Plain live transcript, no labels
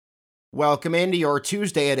Welcome into your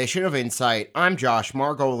Tuesday edition of Insight. I'm Josh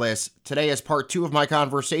Margolis. Today is part 2 of my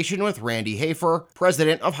conversation with Randy Hafer,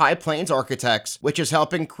 president of High Plains Architects, which is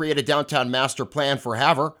helping create a downtown master plan for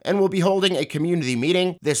Havre, and will be holding a community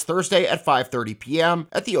meeting this Thursday at 5:30 p.m.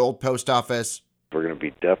 at the old post office. We're going to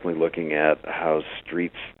be definitely looking at how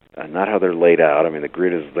streets, not how they're laid out. I mean, the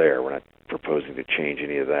grid is there. We're not proposing to change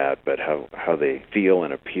any of that, but how they feel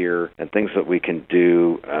and appear, and things that we can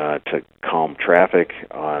do to calm traffic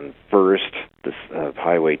on First, this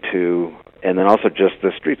Highway 2, and then also just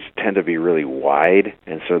the streets tend to be really wide,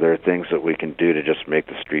 and so there are things that we can do to just make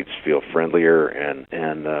the streets feel friendlier and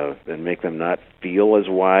make them not feel as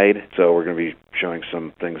wide. So we're going to be showing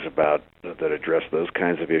some things about that address those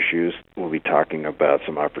kinds of issues. We'll be talking about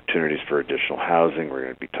some opportunities for additional housing. We're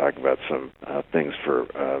going to be talking about some things for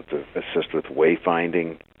to assist with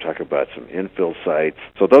wayfinding, talk about some infill sites.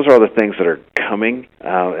 So those are all the things that are coming,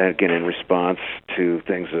 and again, in response to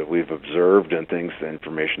things that we've observed and the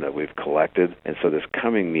information that we've collected. And so this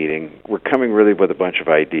coming meeting, we're coming really with a bunch of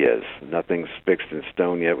ideas. Nothing's fixed in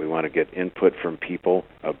stone yet. We want to get input from people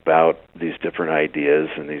about these different ideas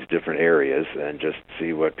in these different areas and just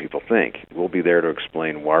see what people think. We'll be there to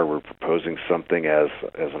explain why we're proposing something as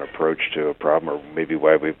an approach to a problem, or maybe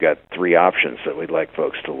why we've got 3 options that we'd like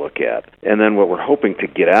folks to look at. And then what we're hoping to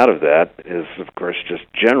get out of that is, of course, just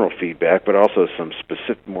general feedback, but also some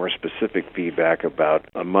more specific feedback about,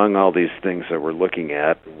 among all these things that we're looking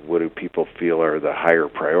at, what do people feel are the higher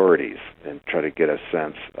priorities, and try to get a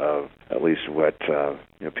sense of at least what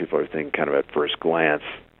people are thinking kind of at first glance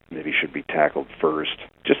maybe should be tackled first,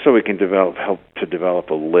 just so we can help to develop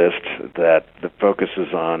a list that the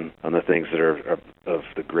focuses on the things that are of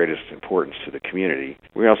the greatest importance to the community.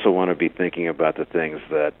 We also want to be thinking about the things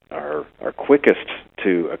that are quickest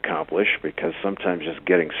to accomplish, because sometimes just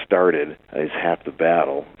getting started is half the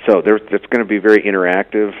battle. So it's going to be very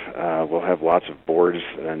interactive. We'll have lots of boards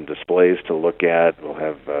and displays to look at. We'll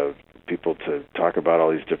have people to talk about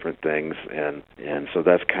all these different things, and so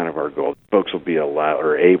that's kind of our goal. Folks will be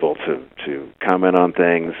able to comment on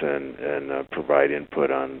things and provide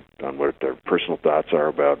input on what their personal thoughts are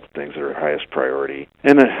about things that are highest priority.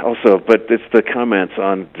 And then also, but it's the comments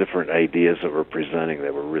on different ideas that we're presenting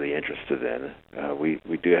that we're really interested in.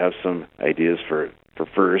 We do have some ideas for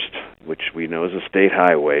First, which we know is a state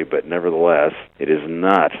highway, but nevertheless, it is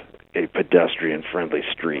not a pedestrian-friendly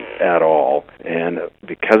street at all. And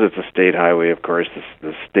because it's a state highway, of course,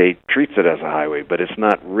 the state treats it as a highway, but it's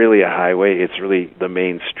not really a highway. It's really the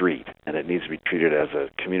main street, and it needs to be treated as a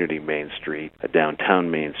community main street, a downtown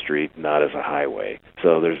main street, not as a highway.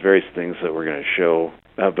 So there's various things that we're going to show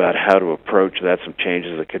about how to approach that, some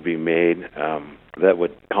changes that could be made that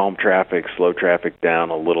would calm traffic, slow traffic down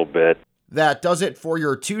a little bit. That does it for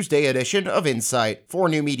your Tuesday edition of Insight. For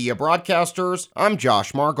New Media Broadcasters, I'm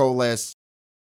Josh Margolis.